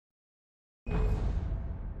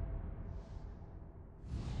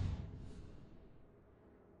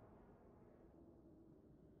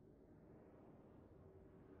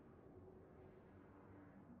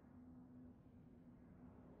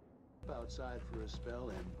outside for a spell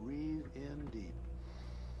and breathe in deep.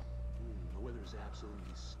 The weather's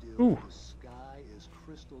absolutely still. Ooh. The sky is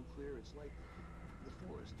crystal clear. It's like the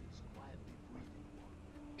forest is quietly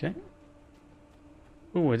breathing. Okay.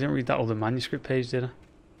 Oh, I didn't read that other manuscript page, did I?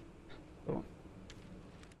 Oh.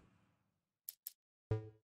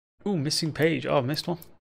 Ooh, missing page. Oh, I missed one.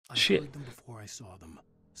 Shit. I heard them before I saw them,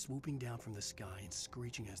 swooping down from the sky and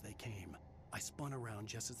screeching as they came. I spun around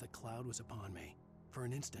just as the cloud was upon me. For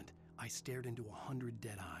an instant, I stared into 100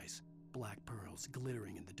 dead eyes, black pearls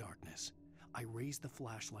glittering in the darkness. I raised the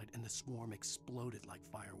flashlight and the swarm exploded like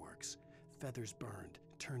fireworks. Feathers burned,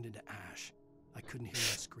 turned into ash. I couldn't hear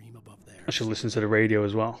a scream above theirs. I should listen to the radio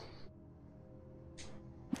as well.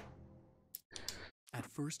 At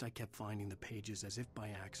first, I kept finding the pages as if by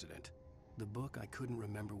accident. The book I couldn't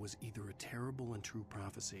remember was either a terrible and true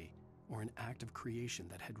prophecy or an act of creation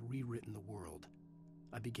that had rewritten the world.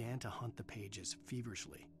 I began to hunt the pages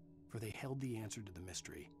feverishly, for they held the answer to the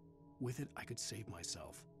mystery. With it, I could save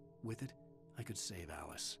myself. With it, I could save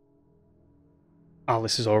Alice.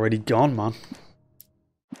 Alice is already gone, man.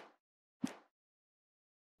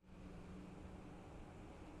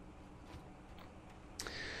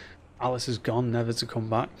 Alice is gone, never to come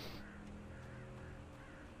back.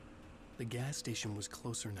 The gas station was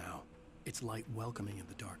closer now, its light welcoming in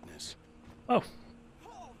the darkness. Oh.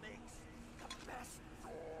 Paul makes the best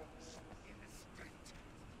dogs in the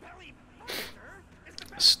state. Barry Buster is the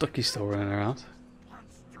best Stucky's still running around.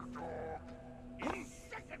 monster dog. In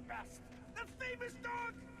second best, the famous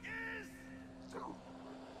dog is...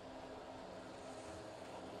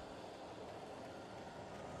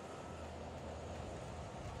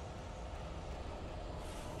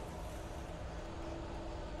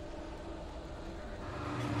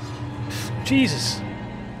 Jesus.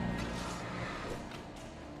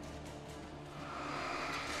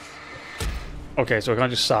 Okay, so I can't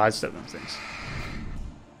just sidestep them things.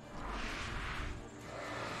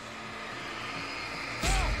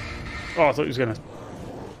 Oh, I thought he was gonna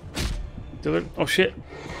do it. Oh shit.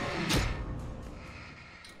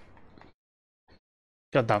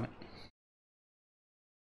 God damn it.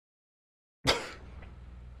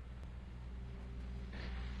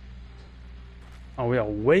 Oh, we are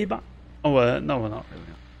way back. Oh, no, we're not really.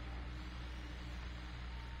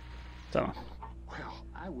 Don't know. Well,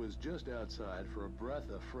 I was just outside for a breath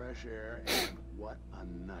of fresh air, and what a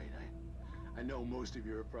night. I know most of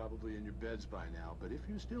you are probably in your beds by now, but if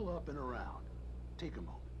you're still up and around, take a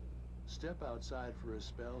moment. Step outside for a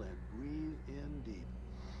spell and breathe in deep.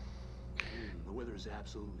 The weather is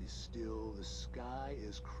absolutely still. The sky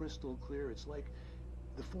is crystal clear. It's like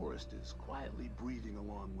the forest is quietly breathing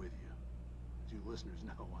along with you. As you listeners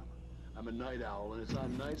know, I'm a night owl, and it's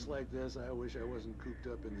on nights like this I wish I wasn't cooped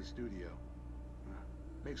up in the studio.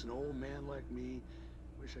 Makes an old man like me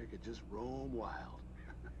wish I could just roam wild.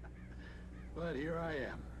 But here I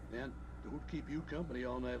am, and who'd keep you company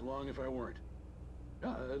all night long if I weren't?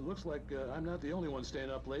 It looks like I'm not the only one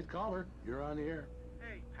staying up late. Caller, you're on the air.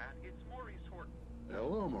 Hey, Pat, it's Maurice Horton.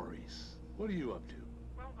 Hello, Maurice. What are you up to?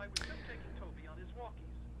 Well, I was just taking Toby on his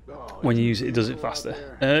walkies. Oh, When you it's use it, it does it beautiful out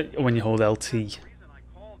faster. there. When you hold LT. The reason I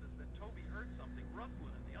called is that Toby heard something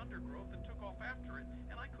rustling in the undergrowth and took off after it,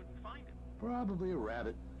 and I couldn't find him. Probably a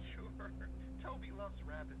rabbit. Sure, Toby loves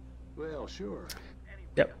rabbits. Well, sure. Anyway,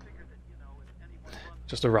 Yep. I figured that, you know, if anyone runs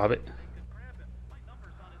Just a rabbit. they could grab him. My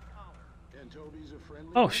number's on his collar. And Toby's a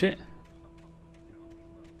friendly Oh one? shit.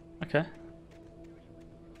 Okay.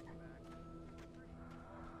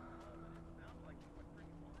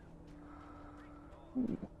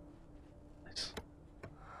 Ooh. Nice.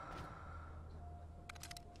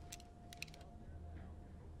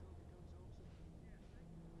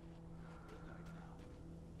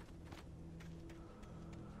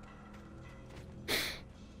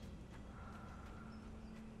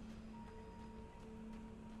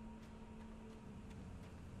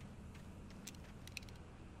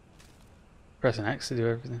 Pressing X to do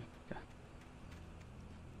everything. Okay.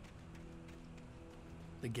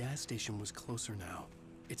 The gas station was closer now,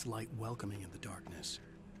 its light welcoming in the darkness.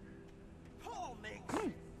 Paul makes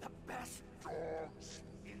the best dogs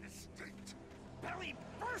in the state. Barry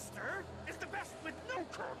Buster is the best with no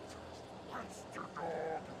contest. Monster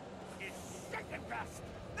dog is second best.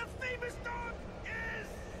 The famous dog is...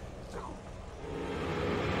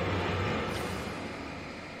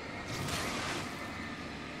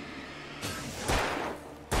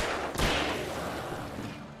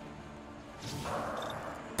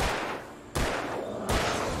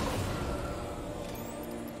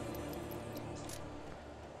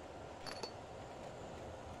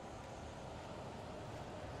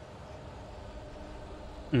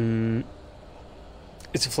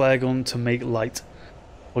 It's a flare gun to make light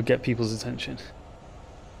or get people's attention.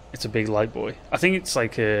 It's a big light boy. I think it's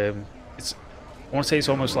like it's. I want to say it's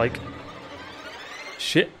almost like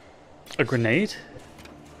shit, a grenade.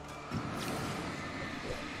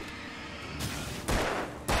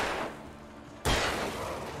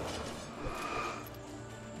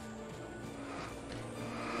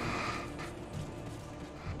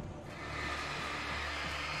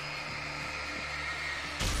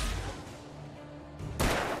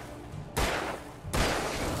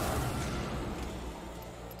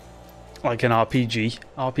 Like an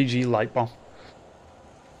RPG light bomb.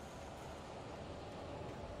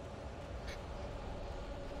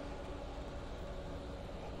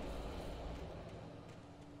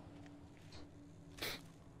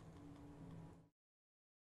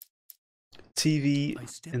 TV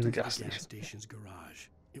in the gas station. Station's garage.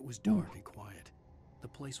 It was dark and quiet. The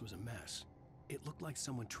place was a mess. It looked like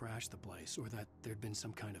someone trashed the place or that there'd been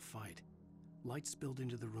some kind of fight. Light spilled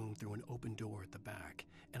into the room through an open door at the back,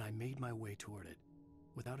 and I made my way toward it.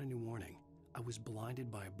 Without any warning, I was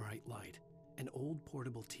blinded by a bright light. An old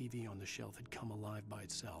portable TV on the shelf had come alive by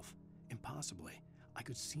itself. Impossibly, I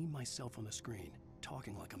could see myself on the screen,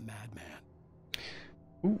 talking like a madman.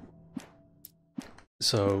 Ooh.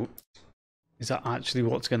 So, is that actually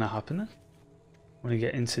what's going to happen then? When I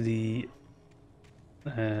get into the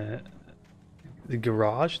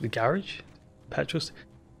garage,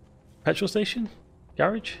 petrol station,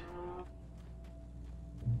 garage.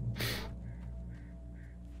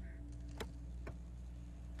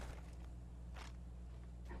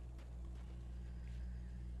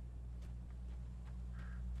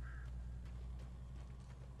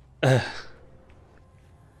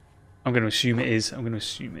 I'm going to assume it is.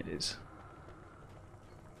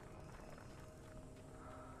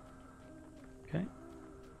 Okay.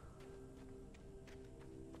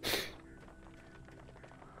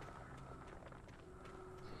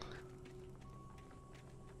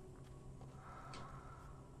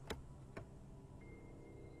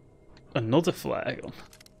 Another flare gun.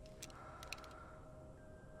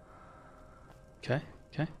 Okay.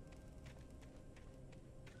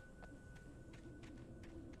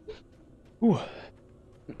 Ooh.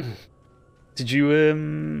 Did you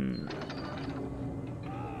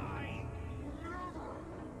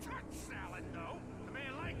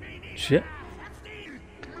shit.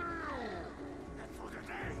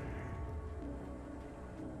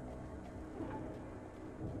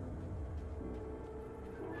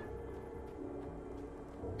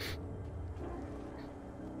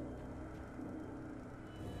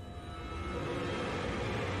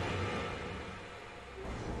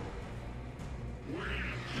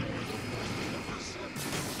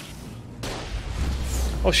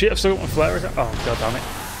 Oh shit, I've still got my flare. Oh god damn it.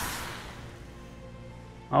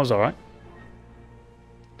 That was alright.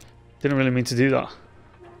 Didn't really mean to do that.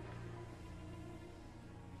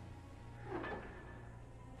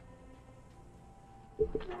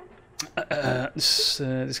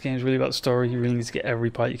 This game is really about the story. You really need to get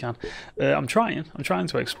every part you can. I'm trying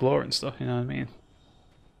to explore and stuff, you know what I mean?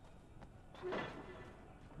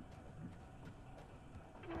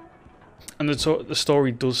 And the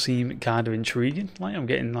story does seem kind of intriguing. Like I'm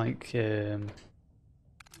getting like,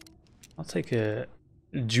 I'll take a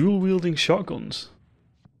dual wielding shotguns.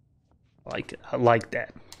 I like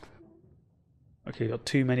that. Okay, got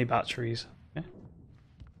too many batteries. Okay,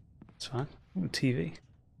 that's fine. Ooh, TV.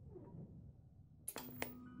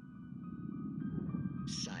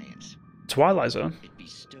 Science. Twilight Zone. It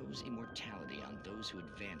bestows immortality on those who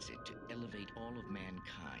advance it to elevate all of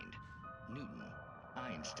mankind. Newton,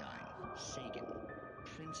 Einstein, Sagan,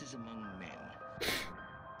 princes among men.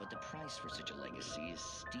 But the price for such a legacy is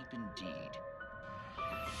steep indeed.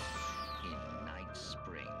 In Night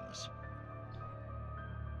Springs.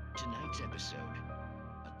 Tonight's episode,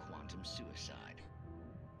 a quantum suicide.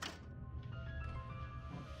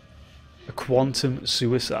 A quantum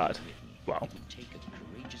suicide. Wow. It would take a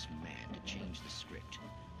courageous man to change the script.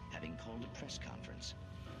 Having called a press conference,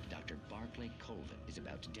 Dr. Barclay Colvin is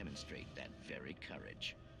about to demonstrate that very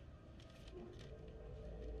courage.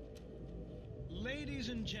 Ladies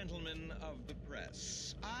and gentlemen of the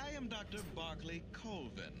press, I am Dr. Barclay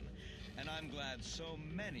Colvin, and I'm glad so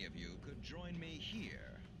many of you could join me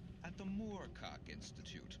here at the Moorcock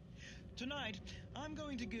Institute. Tonight, I'm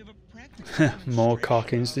going to give a practical Moorcock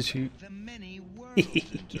demonstration Institute. of the many worlds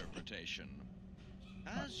interpretation.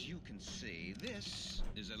 As you can see, this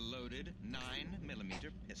is a loaded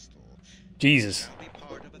 9mm pistol. Jesus. It shall be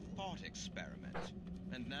part of a thought experiment.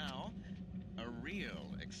 And now, a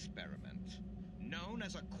real experiment, known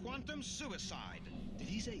as a quantum suicide. Did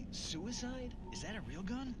he say suicide? Is that a real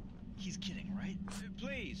gun? He's kidding, right?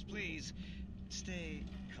 Please, please, stay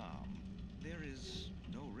calm. There is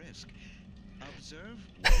no risk. Observe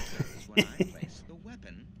what occurs when I place the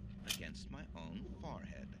weapon against my own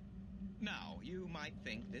forehead. Now, you might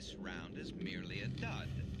think this round is merely a dud.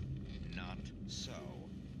 Not so.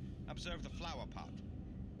 Observe the flower pot.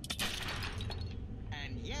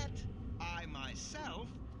 And yet, I myself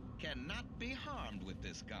cannot be harmed with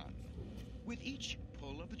this gun. With each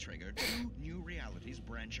pull of the trigger, 2 new realities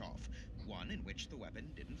branch off. One in which the weapon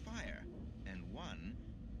didn't fire, and one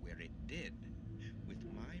where it did. With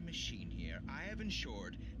my machine here, I have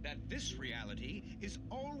ensured that this reality is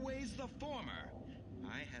always the former.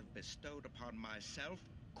 I have bestowed upon myself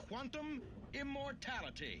quantum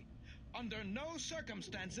immortality. Under no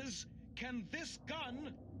circumstances can this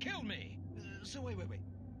gun kill me. So wait.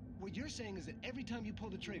 What you're saying is that every time you pull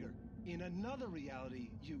the trigger, in another reality,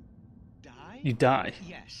 you die? You die.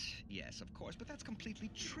 Yes, of course, but that's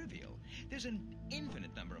completely trivial. There's an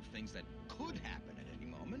infinite number of things that could happen at any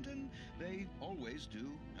moment, and they always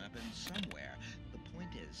do happen somewhere. The point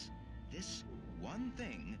is, this one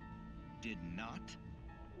thing did not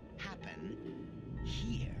happen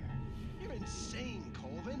here. You're insane,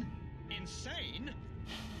 Colvin. Insane?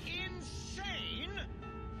 Insane?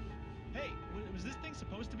 Hey, was this thing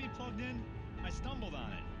supposed to be plugged in? I stumbled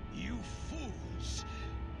on it. You fools!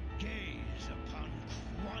 Gaze upon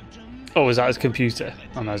quantum. Oh, is that his computer?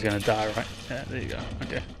 Oh no, he's gonna die, right? Yeah, there you go.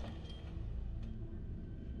 Okay.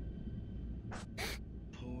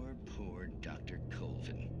 Poor Dr.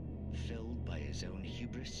 Colvin, felled by his own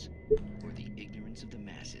hubris or the ignorance of the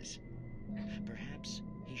masses. Perhaps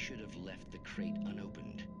he should have left the crate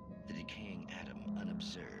unopened, the decaying atom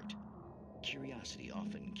unobserved. Curiosity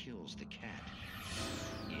often kills the cat.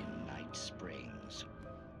 In Night Springs.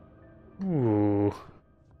 Ooh.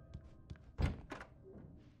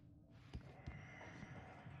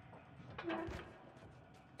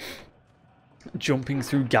 Jumping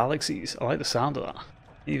through galaxies. I like the sound of that.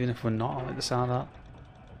 Even if we're not, I like the sound of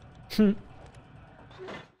that.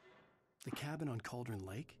 The cabin on Cauldron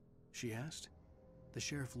Lake? She asked. The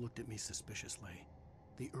sheriff looked at me suspiciously.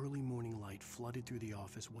 The early morning light flooded through the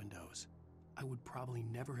office windows. I would probably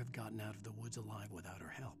never have gotten out of the woods alive without her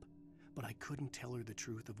help. But I couldn't tell her the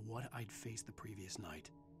truth of what I'd faced the previous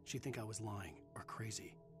night. She'd think I was lying or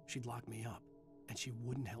crazy. She'd lock me up, and she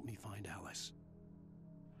wouldn't help me find Alice.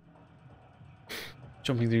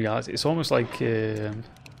 Jumping through galaxies. It's almost like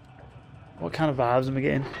what kind of vibes am I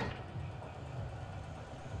getting?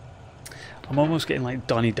 I'm almost getting like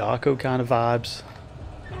Donnie Darko kind of vibes.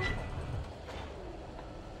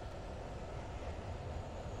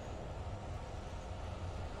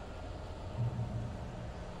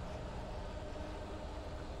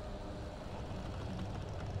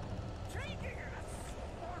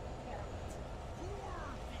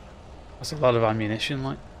 That's a lot of ammunition,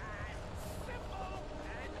 like.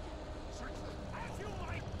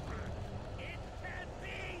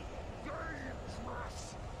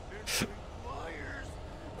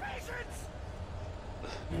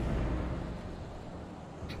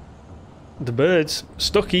 The birds.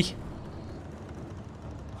 Stucky.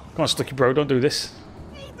 Come on, Stucky bro, don't do this.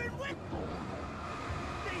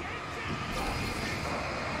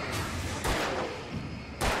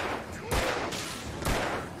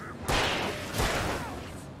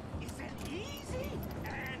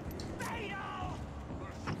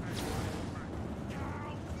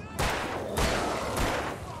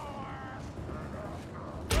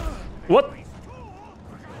 What?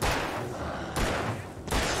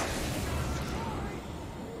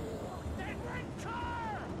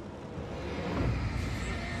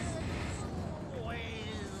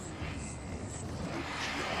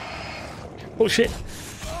 Oh shit.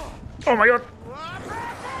 Oh my god.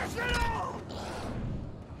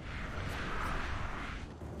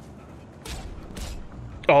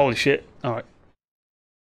 Holy shit. Alright.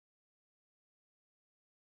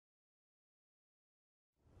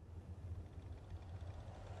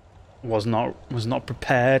 Was not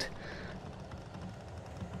prepared.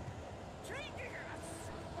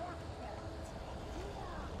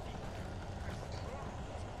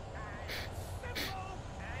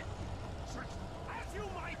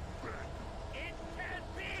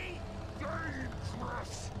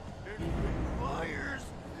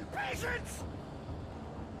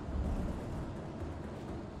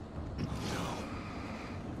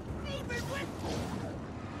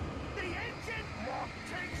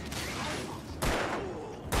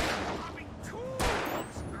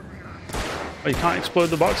 Oh, you can't explode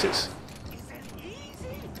the boxes.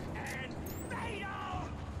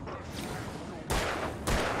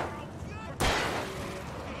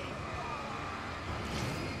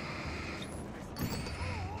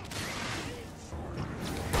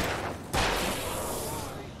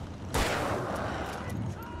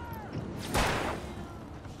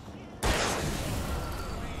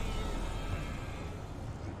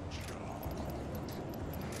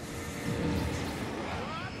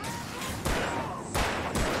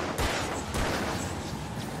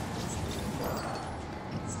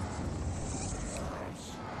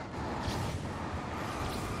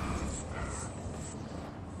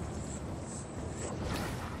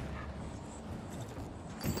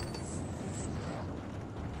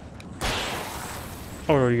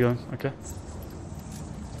 Oh, where are you going? Okay.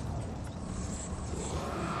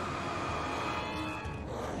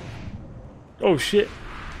 Oh shit.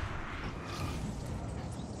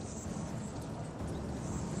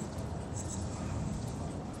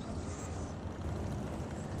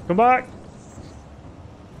 Come back.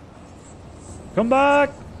 Come back.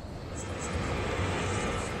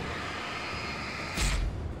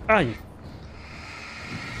 Ah, you.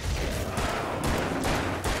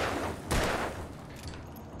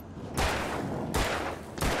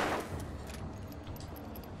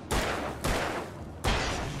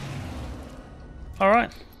 All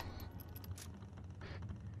right.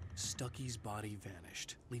 Stucky's body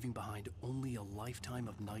vanished, leaving behind only a lifetime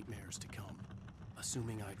of nightmares to come.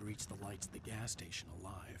 Assuming I'd reach the lights at the gas station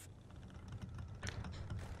alive.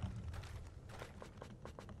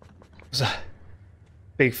 It's a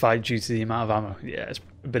big fight due to the amount of ammo. Yeah, it's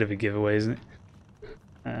a bit of a giveaway, isn't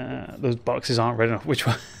it? Those boxes aren't red enough. Which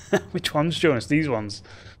one? Which ones, Jonas? These ones,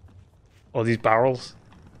 or these barrels?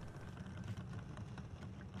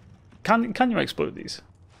 Can you explode these?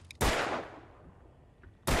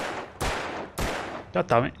 God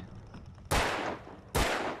damn it!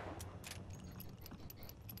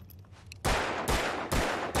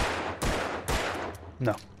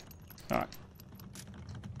 No. All right.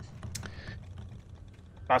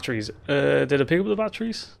 Batteries. Did I pick up the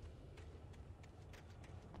batteries?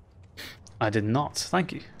 I did not.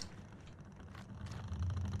 Thank you.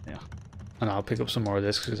 Yeah. And I'll pick up some more of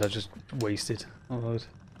this because I just wasted a load.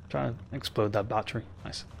 Trying to explode that battery.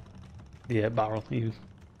 Nice. Yeah, barrel. Even.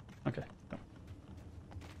 Okay. Go.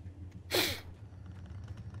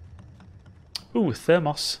 Ooh,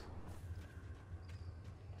 thermos.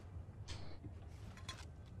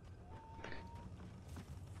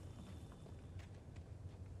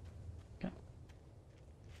 Okay.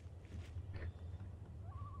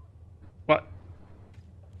 What?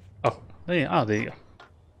 Oh, there you, oh, there you go.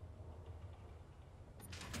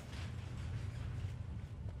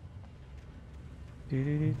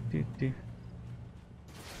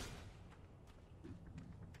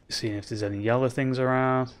 Seeing if there's any yellow things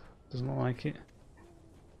around. Doesn't look like it.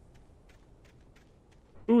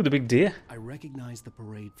 Ooh, the big deer. I recognized the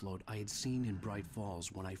parade float I had seen in Bright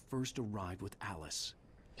Falls when I first arrived with Alice.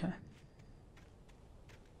 Okay.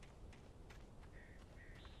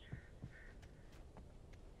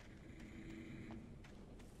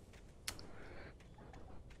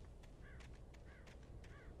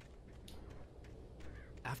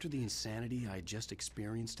 After the insanity I had just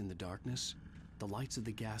experienced in the darkness, the lights of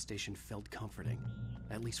the gas station felt comforting.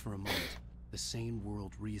 At least for a moment, the sane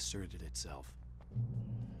world reasserted itself.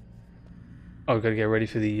 Oh, gotta get ready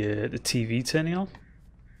for the TV turning on.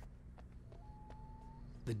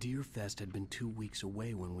 The Deer Fest had been 2 weeks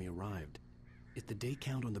away when we arrived. If the day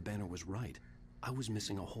count on the banner was right, I was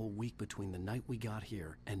missing a whole week between the night we got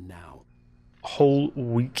here and now. A whole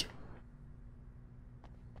week.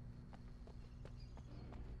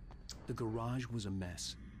 The garage was a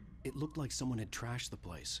mess. It looked like someone had trashed the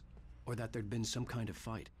place, or that there'd been some kind of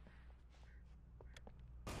fight.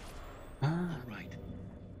 Ah. All right.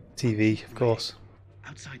 TV, of course.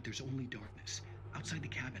 Outside, there's only darkness. Outside the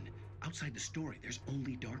cabin, outside the story, there's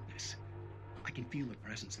only darkness. I can feel her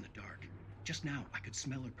presence in the dark. Just now, I could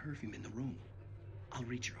smell her perfume in the room. I'll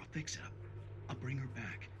reach her. I'll fix it up. I'll bring her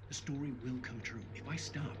back. The story will come true. If I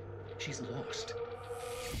stop, she's lost.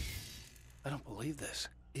 I don't believe this.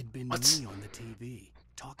 It'd been What? me on the TV,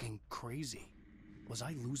 talking crazy. Was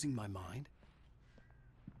I losing my mind?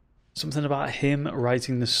 Something about him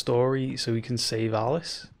writing the story so he can save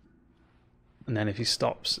Alice. And then if he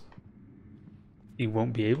stops, he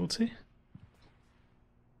won't be able to.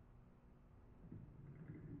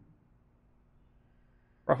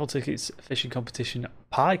 Raffle tickets, fishing competition,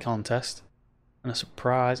 pie contest, and a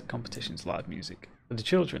surprise competition's live music for the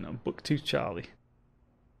children of Bucktooth Charlie.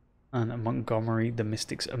 And at Montgomery, the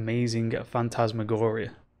Mystics' amazing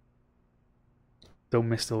Phantasmagoria. Don't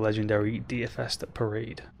miss the legendary DFS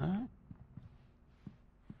parade. Alright.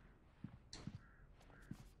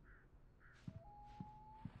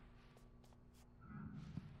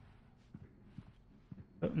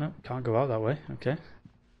 Oh, no, can't go out that way. Okay.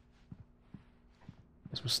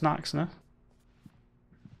 There's some snacks now.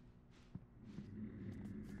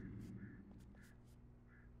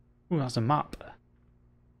 Ooh, that's a map.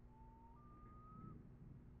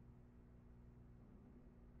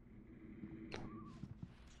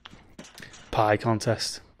 Pie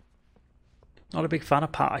contest. Not a big fan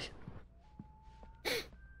of pie.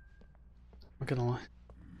 I'm gonna lie.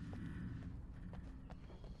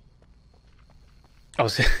 I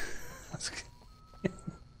was.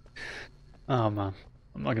 Oh man,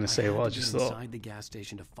 I'm not going to say what I had to just get thought. inside the gas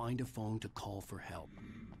station to find a phone to call for help.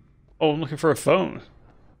 Oh, I'm looking for a phone.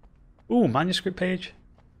 Ooh, manuscript page.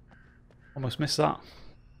 Almost missed that.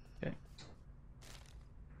 Okay.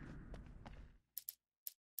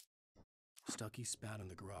 Stucky spat on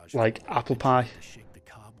the garage Like floor apple and pie. tried to shake the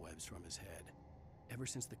cobwebs from his head. Ever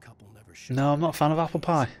since the couple never showed No, up I'm not a fan of apple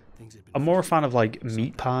pie. things had been I'm more a fan of feeling like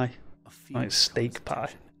meat pie. a fear Like caught steak his pie.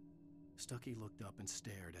 attention. Stucky looked up and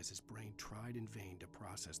stared as his brain tried in vain to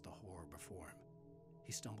process the horror before him.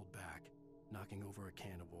 He stumbled back, knocking over a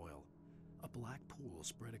can of oil. A black pool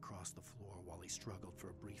spread across the floor while he struggled for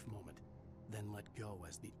a brief moment, then let go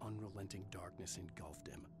as the unrelenting darkness engulfed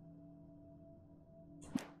him.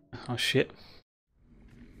 Oh shit.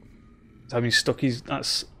 I mean, Stucky's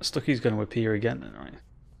going to appear again then, right?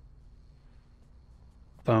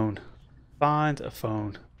 Phone. Find a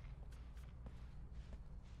phone.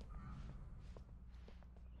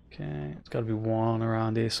 Okay, it's got to be one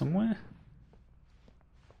around here somewhere.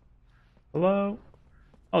 Hello?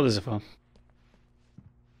 Oh, there's a phone.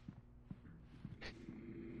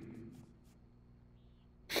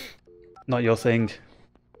 Not your thing.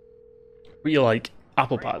 But you like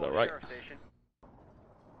apple pie though, right?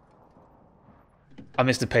 I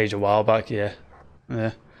missed the page a while back, yeah.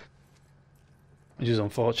 Yeah. Which is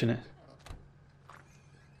unfortunate.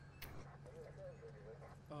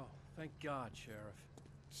 Oh, thank God, Sheriff.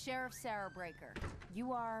 Sheriff Sarah Breaker,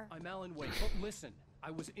 you are... I'm Alan Wake. Oh, listen, I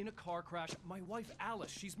was in a car crash. My wife, Alice,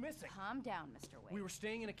 she's missing. Calm down, Mr. Wake. We were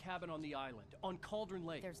staying in a cabin on the island, on Cauldron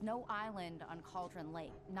Lake. There's no island on Cauldron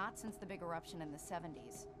Lake, not since the big eruption in the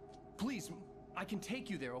 70s. Please, I can take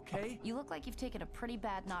you there, okay? You look like you've taken a pretty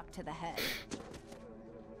bad knock to the head.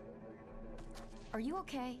 Are you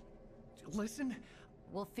okay? Listen.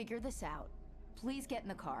 We'll figure this out. Please get in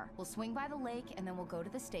the car. We'll swing by the lake and then we'll go to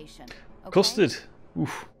the station. Okay? Custard.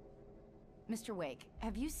 Oof. Mr. Wake,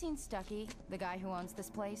 have you seen Stucky, the guy who owns this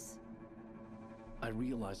place? I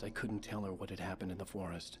realized I couldn't tell her what had happened in the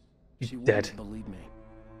forest. He's She dead. wouldn't believe me.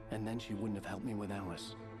 And then she wouldn't have helped me with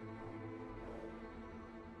Alice.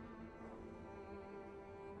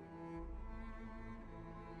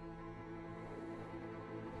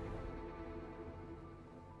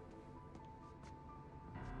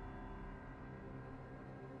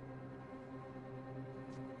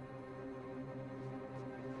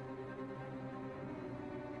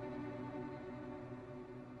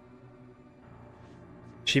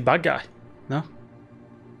 She bad guy? No?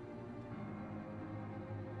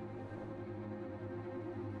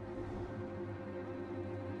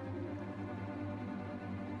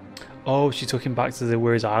 Oh, she took him back to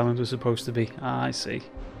where his island was supposed to be. Ah, I see.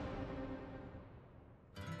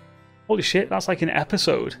 Holy shit, that's like an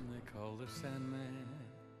episode.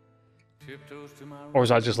 Or is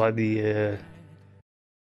that just like the